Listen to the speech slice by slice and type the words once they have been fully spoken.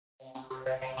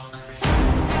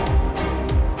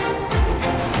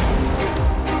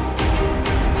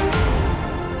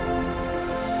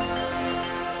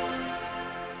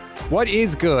What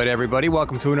is good, everybody?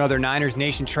 Welcome to another Niners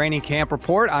Nation Training Camp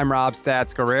Report. I'm Rob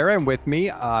Stats Guerrera, and with me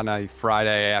on a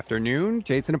Friday afternoon,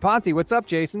 Jason Aponte. What's up,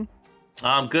 Jason?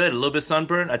 I'm good. A little bit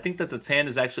sunburned. I think that the tan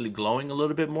is actually glowing a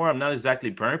little bit more. I'm not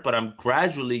exactly burnt, but I'm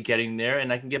gradually getting there,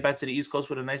 and I can get back to the East Coast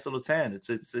with a nice little tan.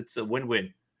 It's a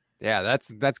win-win. Yeah,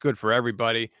 that's good for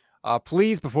everybody.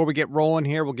 Please, before we get rolling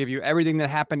here, we'll give you everything that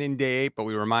happened in day 8, but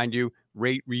we remind you,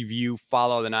 rate, review,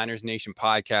 follow the Niners Nation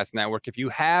Podcast Network. If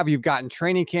you've gotten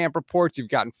training camp reports, you've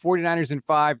gotten 49ers in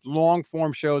 5,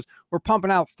 long-form shows. We're pumping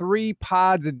out 3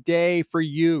 pods a day for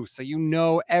you, so you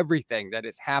know everything that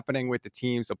is happening with the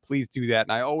team, so please do that.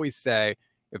 And I always say,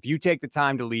 if you take the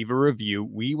time to leave a review,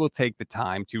 we will take the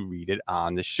time to read it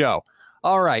on the show.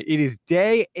 All right, it is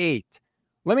day 8.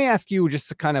 Let me ask you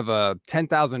just a kind of a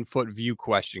 10,000-foot view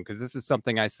question, because this is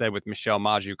something I said with Michelle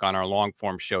Majuk on our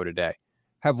long-form show today.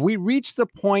 Have we reached the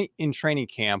point in training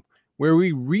camp where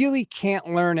we really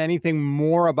can't learn anything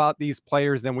more about these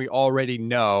players than we already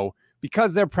know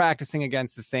because they're practicing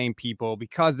against the same people,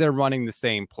 because they're running the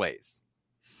same plays?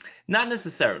 Not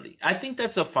necessarily. I think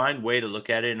that's a fine way to look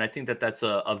at it, and I think that that's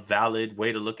a valid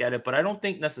way to look at it, but I don't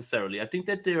think necessarily. I think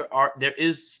that there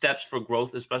is steps for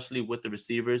growth, especially with the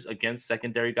receivers against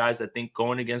secondary guys. I think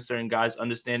going against certain guys,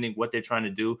 understanding what they're trying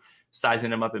to do, sizing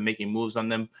them up and making moves on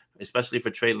them, especially for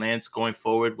Trey Lance going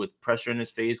forward with pressure in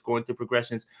his face, going through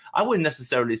progressions. I wouldn't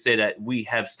necessarily say that we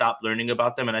have stopped learning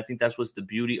about them, and I think that's what's the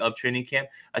beauty of training camp.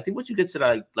 I think once you get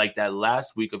to like that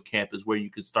last week of camp is where you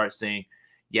could start saying,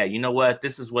 yeah, you know what?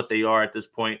 This is what they are at this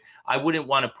point. I wouldn't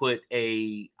want to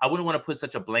put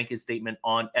such a blanket statement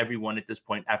on everyone at this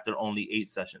point after only 8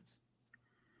 sessions.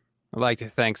 I'd like to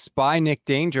thank Spy Nick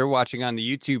Danger watching on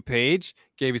the YouTube page.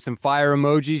 Gave you some fire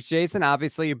emojis, Jason.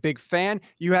 Obviously a big fan.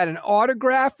 You had an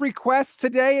autograph request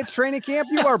today at training camp.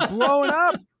 You are blowing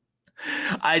up.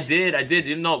 I did.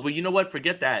 But you know what?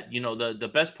 Forget that.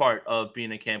 The best part of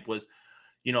being at camp was,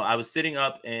 I was sitting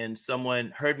up and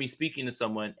someone heard me speaking to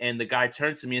someone, and the guy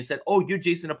turned to me and said, "Oh, you're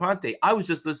Jason Aponte. I was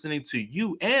just listening to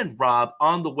you and Rob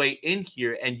on the way in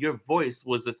here, and your voice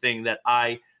was the thing that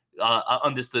I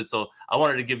understood." So I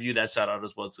wanted to give you that shout out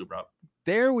as well too, Rob.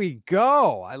 There we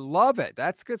go. I love it.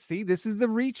 That's good. See, this is the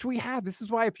reach we have. This is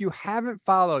why if you haven't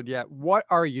followed yet, what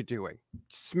are you doing?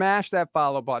 Smash that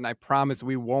follow button. I promise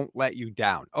we won't let you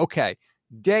down. Okay,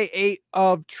 day 8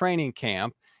 of training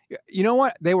camp. You know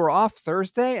what? They were off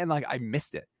Thursday, and I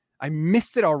missed it. I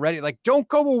missed it already. Don't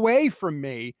go away from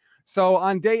me. So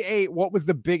on day 8, what was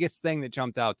the biggest thing that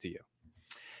jumped out to you?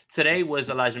 Today was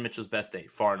Elijah Mitchell's best day,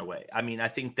 far and away. I mean, I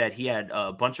think that he had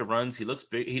a bunch of runs. He looks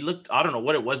big. I don't know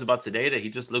what it was about today that he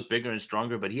just looked bigger and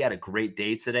stronger, but he had a great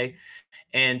day today.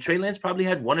 And Trey Lance probably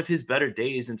had one of his better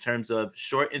days in terms of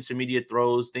short intermediate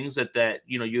throws, things that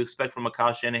you expect from a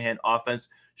Kyle Shanahan offense.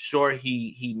 Sure,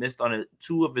 he missed on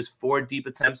 2 of his 4 deep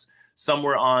attempts. Some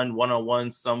were on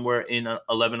 1-on-1s, some were in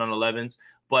 11-on-11s.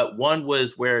 But one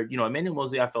was where, Emmanuel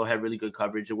Moseley, I felt, had really good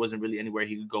coverage. It wasn't really anywhere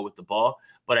he could go with the ball.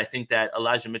 But I think that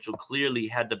Elijah Mitchell clearly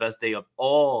had the best day of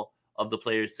all of the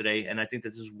players today. And I think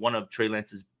that this is one of Trey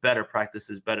Lance's better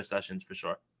practices, better sessions for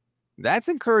sure. That's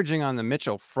encouraging on the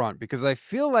Mitchell front, because I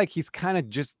feel like he's kind of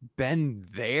just been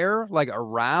there,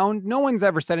 around. No one's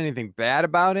ever said anything bad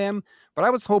about him, but I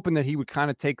was hoping that he would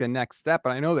kind of take the next step.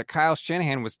 And I know that Kyle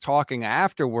Shanahan was talking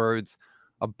afterwards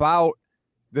about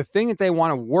the thing that they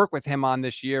want to work with him on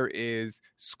this year is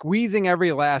squeezing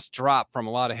every last drop from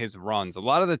a lot of his runs. A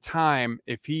lot of the time,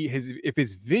 if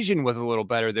his vision was a little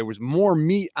better, there was more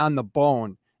meat on the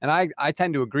bone. And I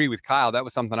tend to agree with Kyle. That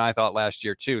was something I thought last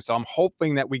year too. So I'm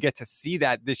hoping that we get to see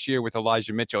that this year with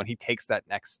Elijah Mitchell and he takes that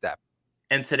next step.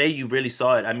 And today you really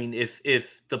saw it. I mean, if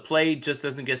the play just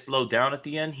doesn't get slowed down at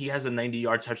the end, he has a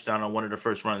 90-yard touchdown on one of the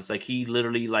first runs. He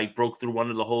literally broke through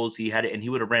one of the holes. He had it, and he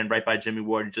would have ran right by Jimmy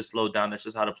Ward and just slowed down. That's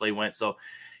just how the play went. So,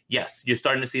 yes, you're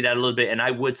starting to see that a little bit. And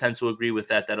I would tend to agree with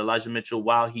that Elijah Mitchell,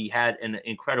 while he had an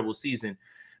incredible season,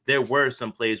 there were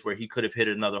some plays where he could have hit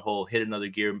another hole, hit another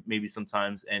gear, maybe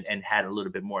sometimes, and had a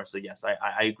little bit more. So, yes,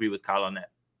 I agree with Kyle on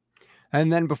that. And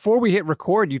then before we hit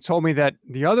record, you told me that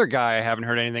the other guy I haven't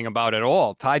heard anything about at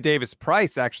all, Ty Davis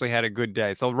Price, actually had a good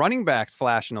day. So running backs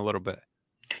flashing a little bit.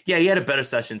 Yeah, he had a better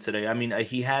session today. I mean,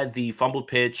 he had the fumbled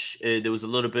pitch. There was a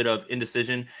little bit of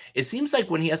indecision. It seems like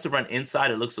when he has to run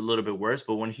inside, it looks a little bit worse.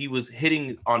 But when he was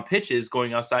hitting on pitches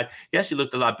going outside, he actually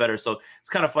looked a lot better. So it's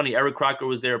kind of funny. Eric Crocker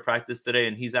was there at practice today,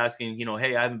 and he's asking,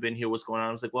 hey, I haven't been here. What's going on?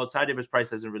 I was like, well, Ty Davis Price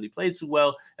hasn't really played too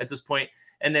well at this point.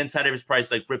 And then Ty Davis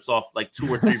Price rips off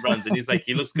 2 or 3 runs, and he's like,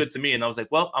 he looks good to me. And I was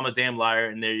like, well, I'm a damn liar,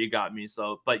 and there you got me.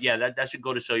 So, but yeah, that should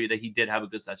go to show you that he did have a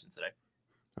good session today.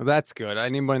 Well, that's good.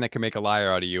 Anyone that can make a liar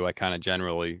out of you, I kind of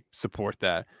generally support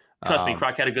that. Trust me,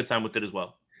 Croc had a good time with it as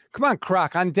well. Come on,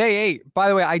 Croc, on day 8. By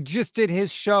the way, I just did his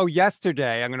show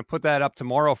yesterday. I'm going to put that up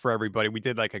tomorrow for everybody. We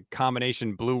did like a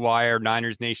combination Blue Wire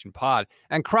Niners Nation pod,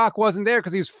 and Croc wasn't there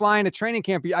because he was flying to training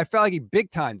camp. I felt like he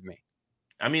big timed me.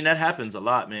 I mean, that happens a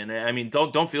lot, man. I mean,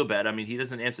 don't feel bad. I mean, he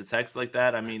doesn't answer texts like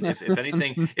that. I mean, if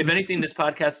anything, this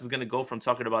podcast is going to go from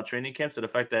talking about training camps to the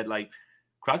fact that like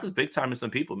Croc is big time to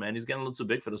some people, man. He's getting a little too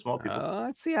big for the small people.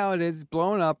 Let's see how it is.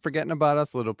 Blowing up, forgetting about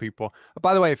us little people.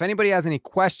 By the way, if anybody has any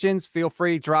questions, feel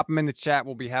free, drop them in the chat.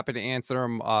 We'll be happy to answer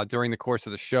them during the course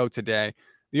of the show today.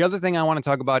 The other thing I want to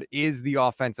talk about is the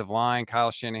offensive line.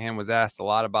 Kyle Shanahan was asked a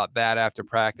lot about that after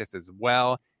practice as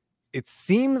well. It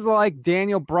seems like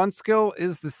Daniel Brunskill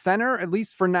is the center, at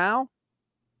least for now.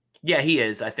 Yeah, he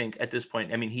is, I think, at this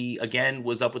point. I mean, he, again,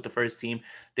 was up with the first team.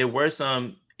 There were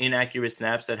some inaccurate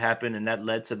snaps that happened, and that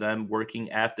led to them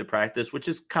working after practice, which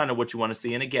is kind of what you want to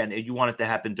see. And again, you want it to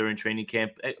happen during training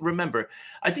camp. Remember,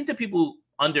 I think that people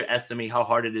underestimate how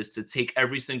hard it is to take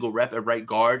every single rep at right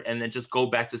guard and then just go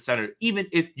back to center, even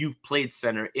if you've played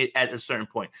center at a certain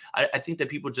point. I think that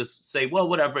people just say, well,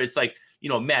 whatever. It's like,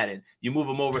 Madden, you move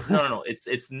them over. No.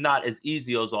 It's not as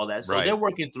easy as all that. So They're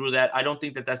working through that. I don't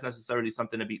think that that's necessarily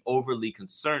something to be overly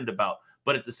concerned about.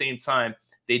 But at the same time,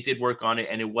 they did work on it,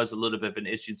 and it was a little bit of an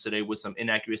issue today with some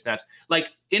inaccurate snaps. Like,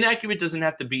 inaccurate doesn't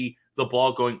have to be the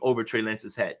ball going over Trey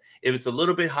Lance's head. If it's a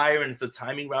little bit higher and it's a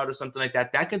timing route or something like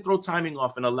that, that can throw timing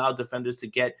off and allow defenders to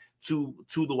get to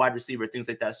the wide receiver, things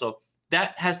like that. So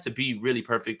that has to be really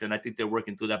perfect, and I think they're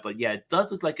working through that. But, yeah, it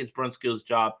does look like it's Brunskill's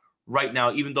job right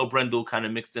now, even though Brendel kind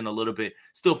of mixed in a little bit.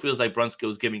 Still feels like Brunskill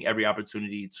is giving every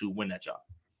opportunity to win that job.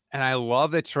 And I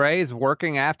love that Trey is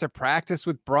working after practice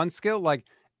with Brunskill. Like,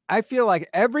 I feel like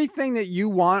everything that you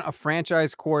want a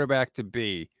franchise quarterback to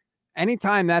be,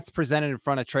 anytime that's presented in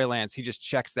front of Trey Lance, he just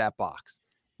checks that box.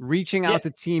 Reaching out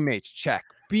to teammates, check.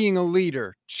 Being a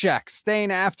leader, check.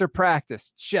 Staying after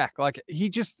practice, check. Like,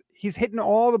 he's hitting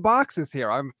all the boxes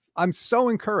here. I'm so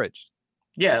encouraged.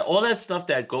 Yeah, all that stuff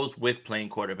that goes with playing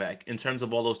quarterback in terms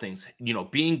of all those things,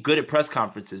 being good at press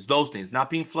conferences, those things, not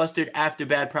being flustered after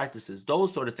bad practices,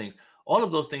 those sort of things. All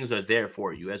of those things are there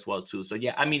for you as well, too. So,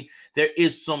 yeah, I mean, there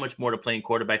is so much more to playing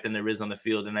quarterback than there is on the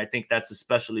field. And I think that's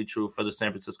especially true for the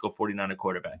San Francisco 49er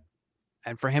quarterback.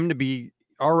 And for him to be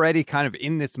already kind of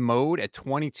in this mode at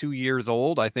 22 years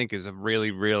old, I think is a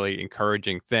really, really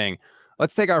encouraging thing.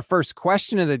 Let's take our first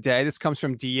question of the day. This comes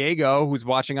from Diego, who's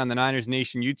watching on the Niners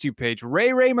Nation YouTube page.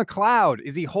 Ray McLeod,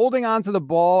 is he holding on to the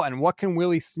ball? And what can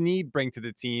Willie Snead bring to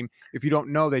the team? If you don't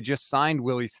know, they just signed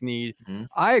Willie Snead. Mm-hmm.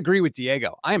 I agree with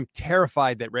Diego. I am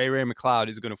terrified that Ray McLeod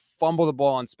is going to fumble the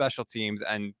ball on special teams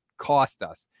and cost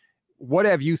us. What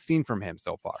have you seen from him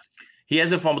so far? He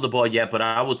hasn't fumbled the ball yet, but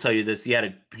I will tell you this. He had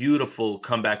a beautiful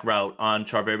comeback route on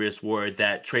Charvarius Ward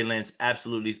that Trey Lance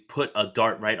absolutely put a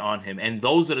dart right on him. And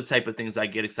those are the type of things I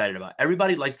get excited about.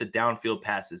 Everybody likes the downfield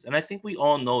passes, and I think we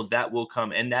all know that will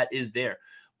come, and that is there.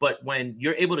 But when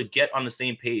you're able to get on the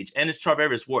same page, and it's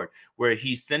Charvarius Ward, where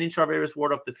he's sending Charvarius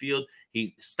Ward up the field,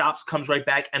 he stops, comes right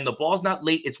back, and the ball's not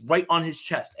late. It's right on his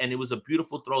chest, and it was a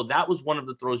beautiful throw. That was one of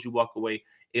the throws you walk away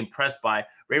impressed by.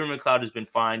 Raven McLeod has been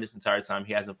fine this entire time.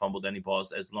 He hasn't fumbled any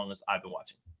balls as long as I've been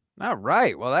watching. All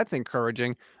right. Well, that's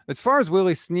encouraging. As far as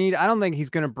Willie Snead, I don't think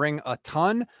he's going to bring a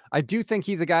ton. I do think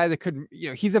he's a guy that could,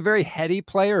 he's a very heady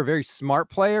player, a very smart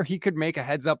player. He could make a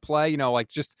heads up play, like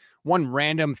just one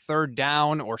random third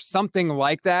down or something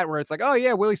like that, where it's like, oh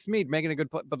yeah, Willie Snead making a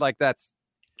good play. But like,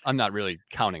 I'm not really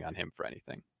counting on him for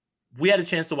anything. We had a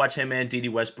chance to watch him and Dede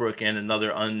Westbrook and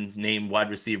another unnamed wide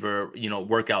receiver,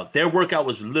 workout. Their workout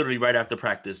was literally right after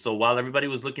practice. So while everybody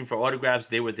was looking for autographs,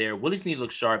 they were there. Willie Snead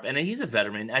looks sharp, and he's a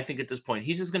veteran. I think at this point,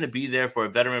 he's just going to be there for a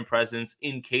veteran presence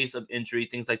in case of injury,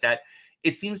 things like that.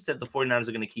 It seems that the 49ers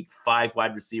are going to keep 5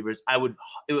 wide receivers. I would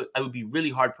be really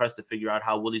hard-pressed to figure out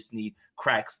how Willie Snead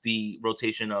cracks the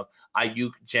rotation of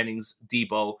Ayuk, Jennings,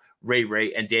 Debo,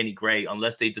 Ray, and Danny Gray,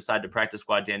 unless they decide to practice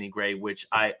squad Danny Gray, which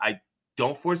I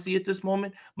don't foresee at this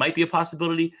moment. Might be a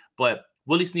possibility, but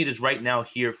Willie Snead is right now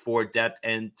here for depth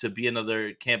and to be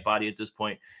another camp body at this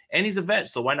point. And he's a vet,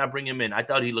 so why not bring him in? I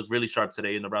thought he looked really sharp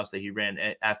today in the routes that he ran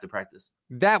after practice.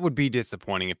 That would be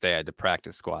disappointing if they had to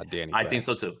practice squad Danny Gray. I think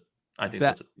so too.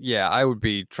 Yeah, I would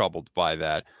be troubled by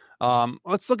that.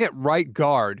 Let's look at right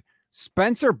guard.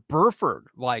 Spencer Burford,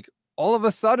 like all of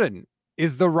a sudden,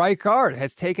 is the right guard,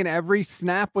 has taken every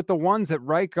snap with the ones at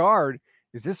right guard.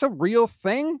 Is this a real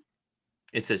thing?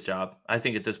 It's his job, I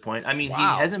think, at this point. I mean, He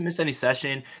hasn't missed any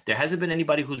session. There hasn't been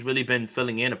anybody who's really been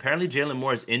filling in. Apparently, Jalen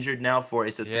Moore is injured now for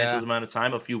a substantial amount of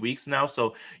time, a few weeks now.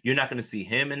 So you're not going to see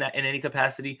him in any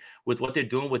capacity. With what they're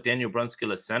doing with Daniel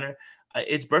Brunskill at center,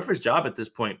 it's Burford's job at this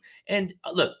point. And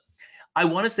look, I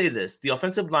want to say this. The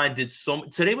offensive line did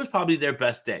today was probably their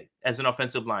best day as an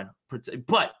offensive line,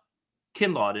 but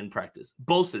Kinlaw didn't practice.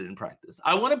 Bosa didn't practice.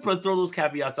 I want to throw those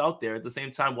caveats out there at the same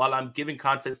time while I'm giving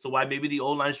context to why maybe the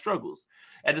O-line struggles.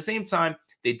 At the same time,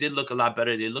 they did look a lot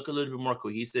better. They look a little bit more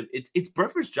cohesive. It's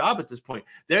Burford's job at this point.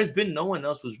 There's been no one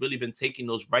else who's really been taking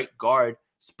those right guard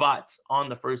spots on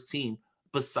the first team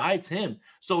besides him.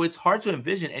 So it's hard to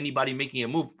envision anybody making a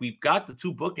move. We've got the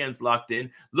two bookends locked in.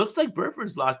 Looks like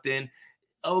Burford's locked in.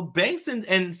 Oh, Banks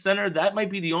and center, that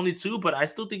might be the only two, but I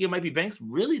still think it might be Banks.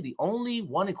 Really, the only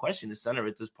one in question is center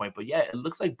at this point. But yeah, it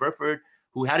looks like Burford,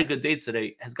 who had a good day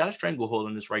today, has got a stranglehold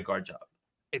on this right guard job.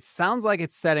 It sounds like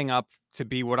it's setting up to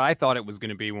be what I thought it was going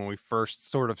to be when we first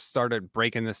sort of started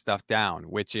breaking this stuff down,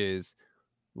 which is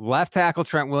left tackle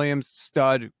Trent Williams,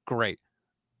 stud, great.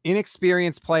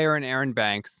 Inexperienced player in Aaron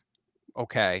Banks,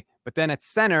 okay. But then at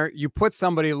center, you put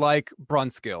somebody like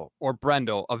Brunskill or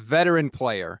Brendel, a veteran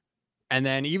player. And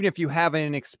then even if you have an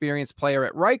inexperienced player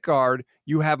at right guard,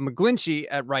 you have McGlinchey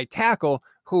at right tackle,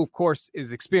 who, of course,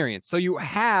 is experienced. So you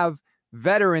have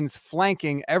veterans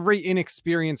flanking every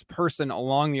inexperienced person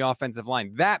along the offensive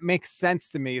line. That makes sense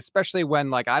to me, especially when,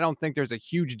 like, I don't think there's a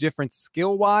huge difference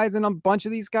skill-wise in a bunch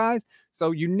of these guys.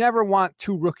 So you never want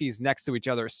two rookies next to each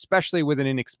other, especially with an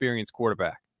inexperienced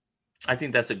quarterback. I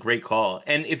think that's a great call.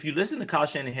 And if you listen to Kyle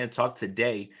Shanahan talk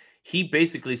today, he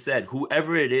basically said,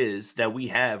 whoever it is that we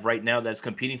have right now that's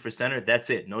competing for center, that's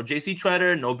it. No JC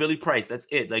Treader, no Billy Price. That's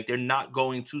it. Like, they're not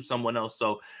going to someone else.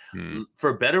 So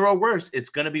for better or worse, it's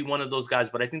going to be one of those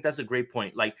guys. But I think that's a great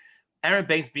point. Like, Aaron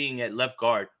Banks being at left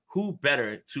guard, who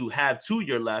better to have to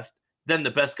your left than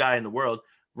the best guy in the world,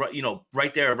 right? You know,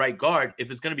 right there at right guard. If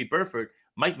it's going to be Burford,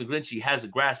 Mike McGlinchey has a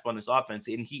grasp on this offense,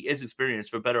 and he is experienced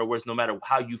for better or worse, no matter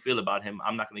how you feel about him.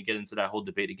 I'm not going to get into that whole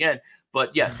debate again,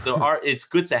 but yes, it's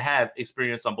good to have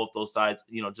experience on both those sides.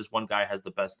 You know, just one guy has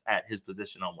the best at his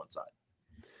position on one side.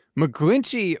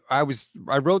 McGlinchey,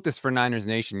 I wrote this for Niners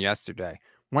Nation yesterday.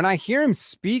 When I hear him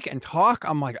speak and talk,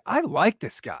 I'm like, I like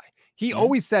this guy. He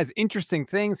always says interesting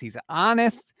things. He's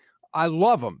honest. I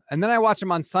love him. And then I watch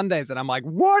him on Sundays and I'm like,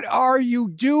 what are you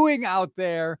doing out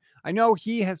there? I know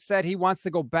he has said he wants to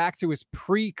go back to his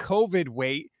pre-COVID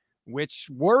weight, which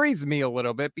worries me a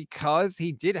little bit because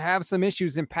he did have some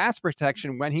issues in pass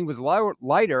protection when he was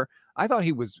lighter. I thought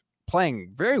he was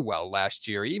playing very well last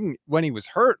year. Even when he was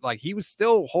hurt, like, he was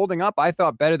still holding up, I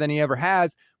thought, better than he ever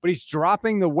has, but he's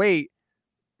dropping the weight.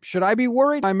 Should I be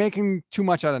worried? I'm making too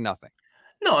much out of nothing.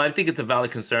 No, I think it's a valid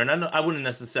concern. I wouldn't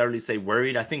necessarily say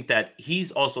worried. I think that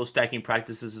he's also stacking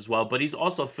practices as well, but he's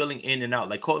also filling in and out.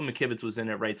 Like, Colton McKivitz was in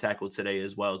at right tackle today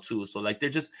as well too. So, like,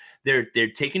 they're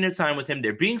taking their time with him.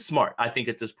 They're being smart, I think,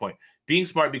 at this point. Being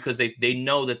smart because they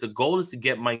know that the goal is to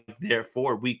get Mike there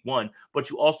for week 1,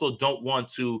 but you also don't want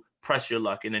to press your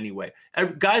luck in any way.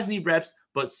 Guys need reps,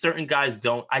 but certain guys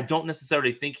don't. I don't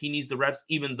necessarily think he needs the reps,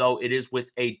 even though it is with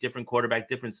a different quarterback,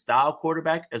 different style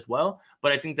quarterback as well.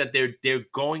 But I think that they're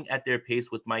going at their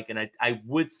pace with Mike, and I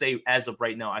would say as of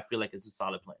right now, I feel like it's a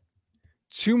solid plan.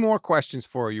 2 more questions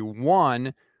for you.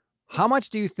 One, how much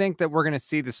do you think that we're going to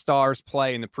see the Stars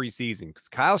play in the preseason? Because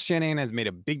Kyle Shanahan has made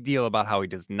a big deal about how he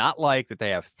does not like that they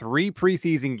have 3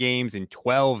 preseason games in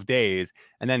 12 days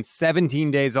and then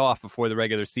 17 days off before the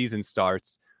regular season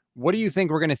starts. What do you think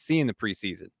we're going to see in the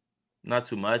preseason? Not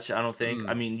too much, I don't think.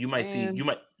 I mean, I'm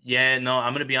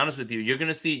going to be honest with you. You're going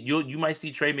to see, you might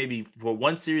see Trey maybe for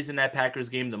 1 series in that Packers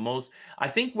game the most. I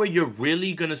think where you're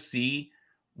really going to see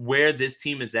where this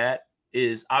team is at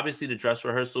is obviously the dress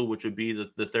rehearsal, which would be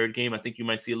the third game. I think you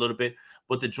might see a little bit,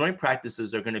 but the joint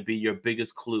practices are going to be your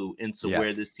biggest clue into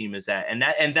where this team is at.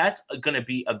 And that's going to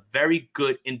be a very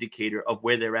good indicator of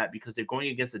where they're at because they're going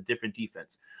against a different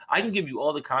defense. I can give you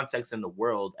all the context in the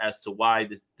world as to why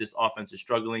this offense is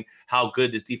struggling, how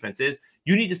good this defense is.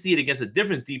 You need to see it against a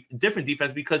different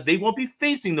defense because they won't be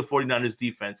facing the 49ers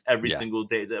defense every single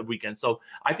day, the weekend. So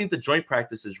I think the joint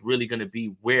practice is really going to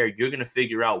be where you're going to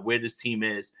figure out where this team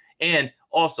is. And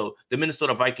also, the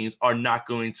Minnesota Vikings are not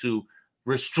going to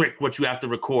restrict what you have to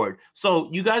record. So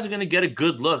you guys are going to get a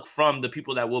good look from the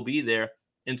people that will be there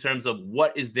in terms of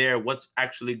what is there, what's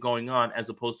actually going on, as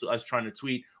opposed to us trying to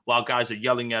tweet while guys are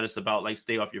yelling at us about, like,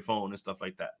 stay off your phone and stuff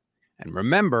like that. And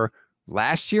remember,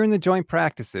 last year in the joint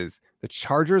practices, the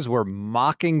Chargers were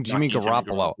mocking Jimmy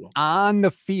Garoppolo on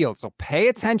the field. So pay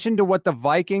attention to what the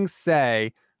Vikings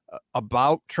say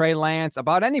about Trey Lance,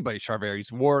 about anybody, Charvarius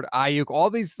Ward, Ayuk, all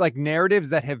these like narratives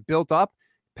that have built up.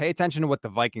 Pay attention to what the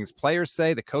Vikings players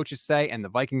say, the coaches say, and the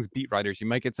Vikings beat writers. You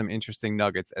might get some interesting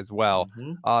nuggets as well.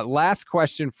 Last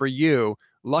question for you.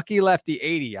 Lucky Lefty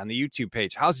 80 on the YouTube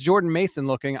page. How's Jordan Mason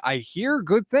looking? I hear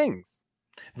good things.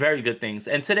 Very good things.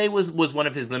 And today was one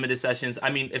of his limited sessions. I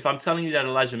mean, if I'm telling you that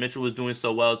Elijah Mitchell was doing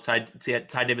so well, Ty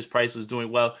Davis Price was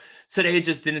doing well, today it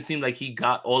just didn't seem like he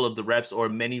got all of the reps or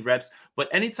many reps. But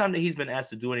anytime that he's been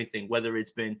asked to do anything, whether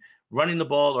it's been running the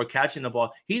ball or catching the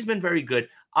ball, he's been very good.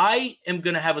 I am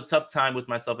going to have a tough time with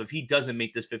myself if he doesn't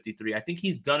make this 53. I think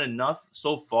he's done enough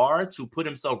so far to put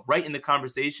himself right in the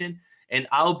conversation. And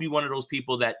I'll be one of those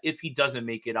people that if he doesn't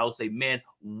make it, I'll say, man,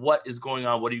 what is going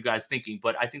on? What are you guys thinking?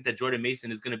 But I think that Jordan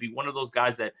Mason is going to be one of those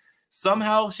guys that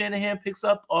somehow Shanahan picks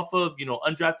up off of,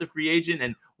 undrafted free agent.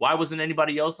 And why wasn't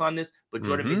anybody else on this? But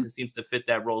Jordan Mason seems to fit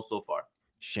that role so far.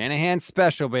 Shanahan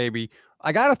special, baby.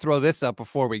 I got to throw this up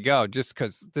before we go, just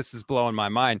because this is blowing my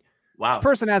mind. Wow. This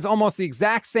person has almost the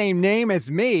exact same name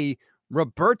as me,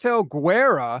 Roberto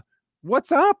Guerra.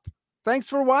 What's up? Thanks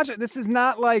for watching. This is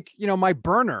not like, my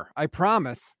burner. I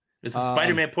promise. It's a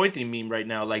Spider-Man pointing meme right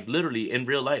now, like literally in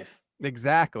real life.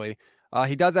 Exactly.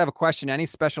 He does have a question. Any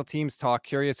special teams talk?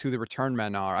 Curious who the return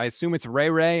men are. I assume it's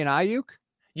Ray and Ayuk.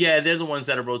 Yeah, they're the ones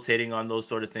that are rotating on those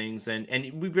sort of things. And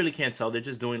we really can't tell. They're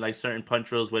just doing like certain punch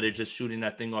drills where they're just shooting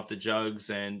that thing off the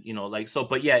jugs and,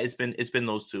 but yeah, it's been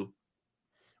those two.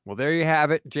 Well, there you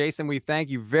have it. Jason, we thank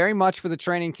you very much for the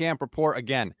training camp report.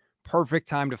 Again, perfect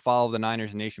time to follow the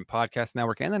Niners Nation Podcast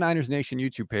Network and the Niners Nation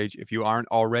YouTube page if you aren't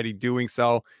already doing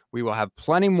so. We will have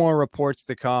plenty more reports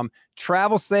to come.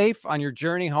 Travel safe on your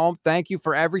journey home. Thank you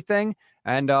for everything.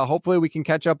 And hopefully we can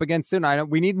catch up again soon.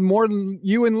 We need more than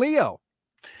you and Leo.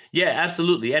 Yeah,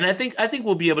 absolutely. And I think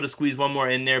we'll be able to squeeze one more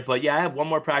in there. But yeah, I have one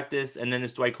more practice and then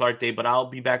it's Dwight Clark Day. But I'll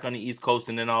be back on the East Coast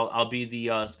and then I'll be the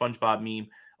SpongeBob meme.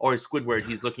 Or Squidward,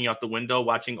 he's looking out the window,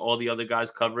 watching all the other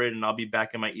guys cover it, and I'll be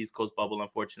back in my East Coast bubble,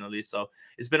 unfortunately. So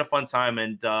it's been a fun time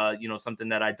and, something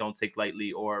that I don't take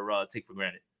lightly or take for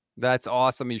granted. That's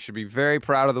awesome. You should be very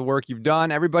proud of the work you've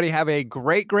done. Everybody have a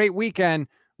great, great weekend.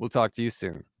 We'll talk to you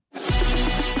soon.